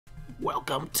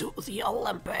Welcome to the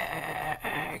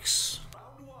Olympics.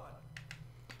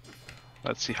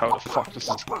 Let's see how the fuck this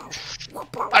is.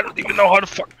 I don't even know how the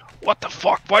fuck. What the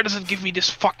fuck? Why does it give me this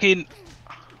fucking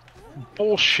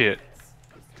bullshit?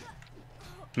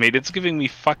 Mate, it's giving me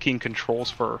fucking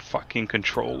controls for a fucking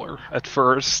controller at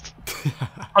first.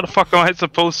 How the fuck am I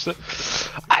supposed to?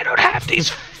 I don't have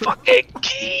these fucking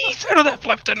keys. I don't have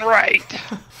left and right.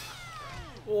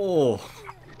 Oh.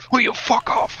 Will you fuck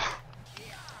off?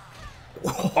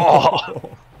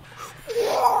 Oh.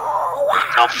 What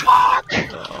the fuck?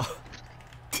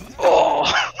 Oh.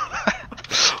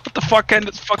 What the fuck kind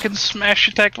of fucking Smash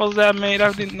attack was that, mate?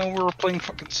 I didn't know we were playing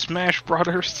fucking Smash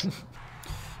Brothers.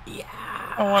 Yeah.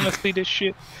 I wanna see this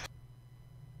shit.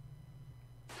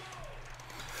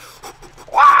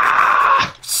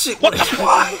 Wah! Shit, What the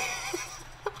fuck?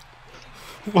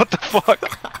 What the fuck?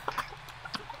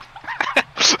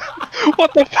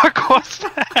 What the fuck was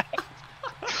that?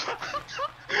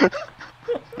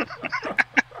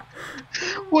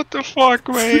 What the fuck,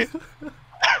 mate?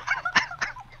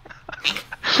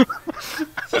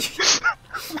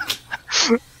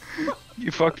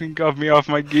 You fucking got me off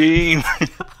my game.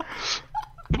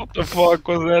 What the fuck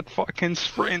was that fucking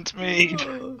sprint, mate?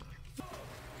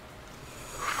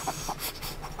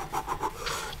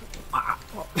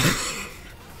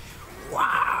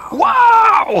 Wow.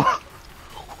 Wow!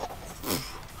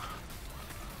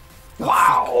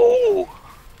 Wow!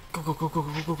 Go, go, go, go,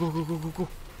 go, go, go, go, go, go, go.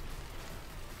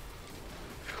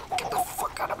 Get the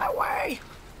fuck out of my way.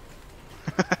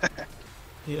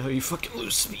 Yeah, you fucking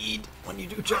lose speed when you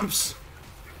do jumps.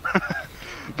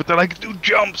 But then I can do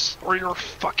jumps, or you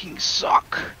fucking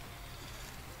suck.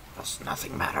 Thus,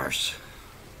 nothing matters.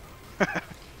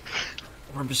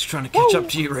 I'm just trying to catch up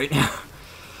to you right now.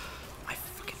 My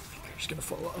fucking finger's gonna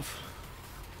fall off.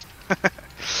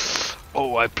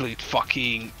 Oh, I played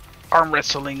fucking arm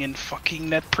wrestling in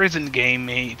fucking that prison game,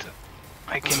 mate.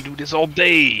 I can do this all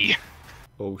day.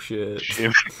 Oh shit.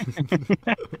 Shit.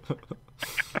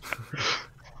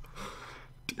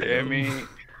 Damn it.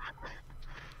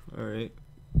 Alright.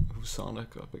 Who's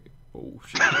Sonic up again? Oh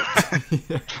shit.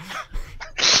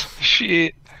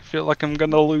 Shit. I feel like I'm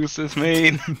gonna lose this,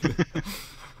 mate.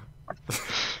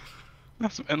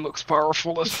 This man looks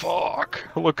powerful as fuck.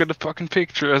 Look at the fucking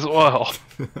picture as well.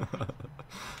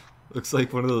 Looks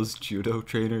like one of those judo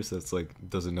trainers that's like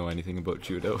doesn't know anything about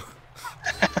judo.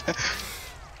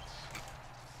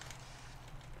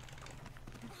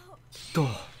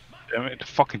 Oh. Damn it,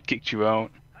 fucking kicked you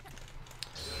out.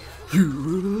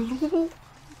 Oh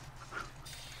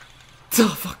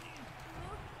fuck.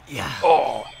 Yeah.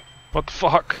 Oh, what the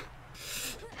fuck?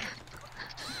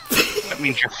 That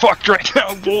means you're fucked right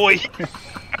now, boy.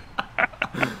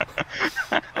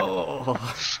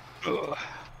 Oh. Ugh.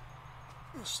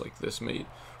 Just like this, mate.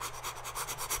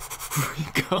 Where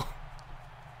you go?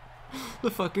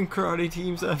 The fucking karate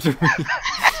team's after me.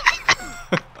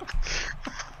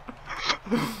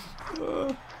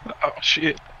 Oh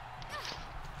shit.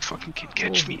 Fucking can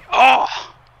catch me. Oh!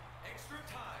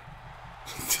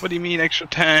 What do you mean extra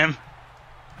time?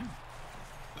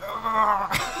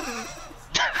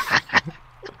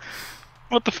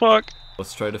 What the fuck?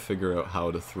 Let's try to figure out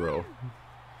how to throw.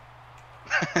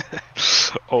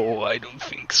 Oh, I don't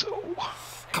think so.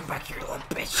 Come back here, little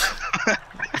bitch.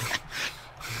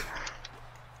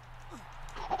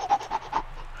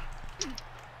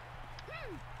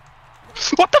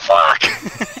 What the fuck?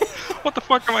 What the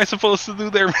fuck am I supposed to do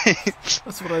there, mate?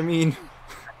 That's what I mean.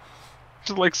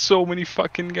 There's like so many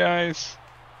fucking guys.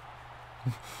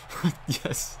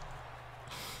 Yes.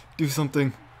 Do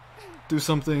something. Do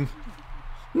something.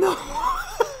 No.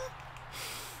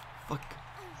 Fuck.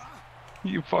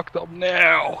 You fucked up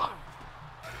now.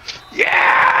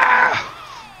 Yeah!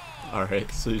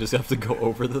 Alright, so you just have to go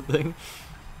over the thing?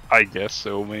 I guess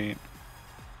so, mate.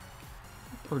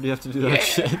 Or do you have to do that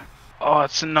shit? Oh,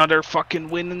 it's another fucking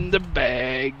win in the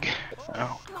bag.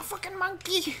 Oh. No fucking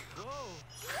monkey.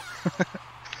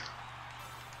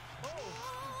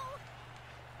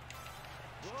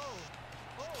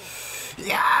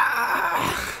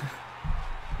 Yeah.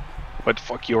 What the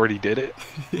fuck, you already did it?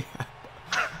 Yeah.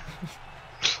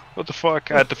 What the fuck?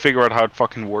 I had to figure out how it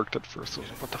fucking worked at first.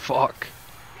 What the fuck?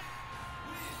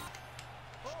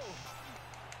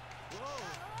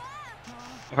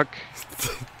 Fuck.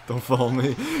 Don't follow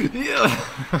me. Yeah.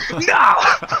 No!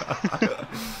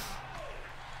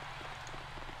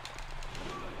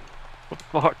 What the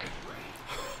fuck?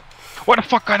 What the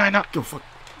fuck can I not? Go fuck.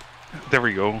 There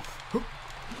we go.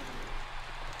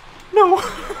 No.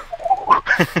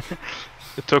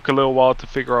 It took a little while to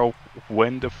figure out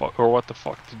when the fuck or what the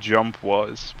fuck the jump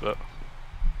was, but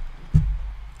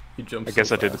He jumps I guess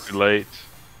so I did it fast. too late.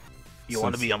 You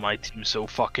want to Since- be on my team so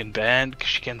fucking bad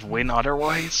because you can't win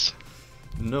otherwise?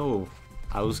 No,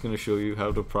 I was gonna show you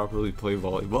how to properly play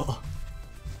volleyball.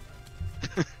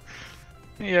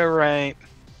 Yeah, right.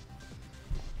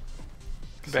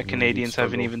 'Cause Bet I know Canadians you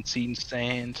haven't struggle. even seen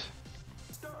sand.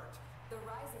 The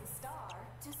rising star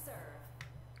to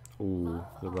serve. Ooh,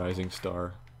 the rising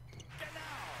star.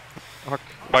 Fuck.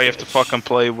 Oh, you have to fucking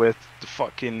play with the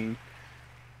fucking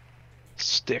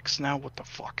sticks now? What the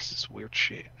fuck is this weird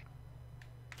shit?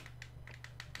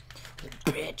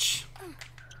 Bitch!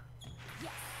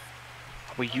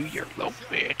 Well, you little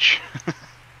bitch.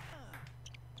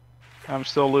 I'm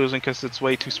still losing because it's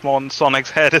way too small and Sonic's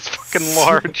head is fucking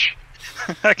large.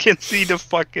 I can see the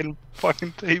fucking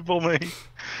table, mate.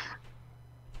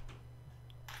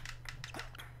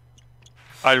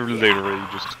 I literally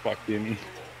just fucking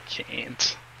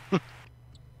can't.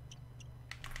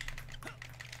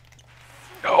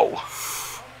 No.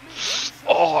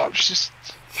 Oh, it's just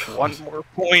one more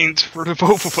point for the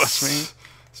both of us, mate.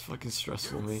 It's fucking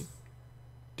stressful, mate.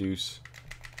 Deuce.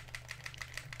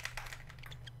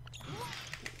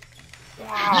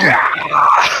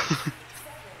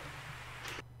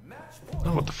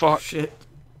 Oh, What the fuck? shit.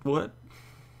 What?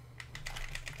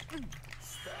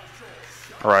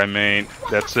 Alright, mate.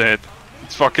 That's it.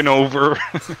 It's fucking over.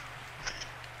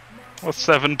 Well,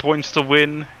 7 points to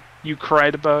win. You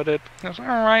cried about it. I was like,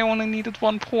 alright, I only needed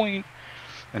 1 point.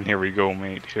 And here we go,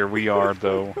 mate. Here we are,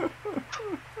 though.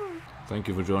 Thank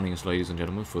you for joining us, ladies and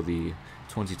gentlemen, for the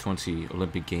 2020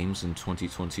 Olympic Games in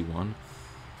 2021.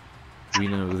 We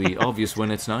know the obvious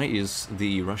winner tonight is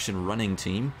the Russian running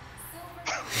team,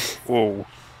 Whoa.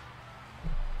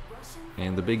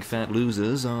 and the big fat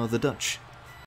losers are the Dutch.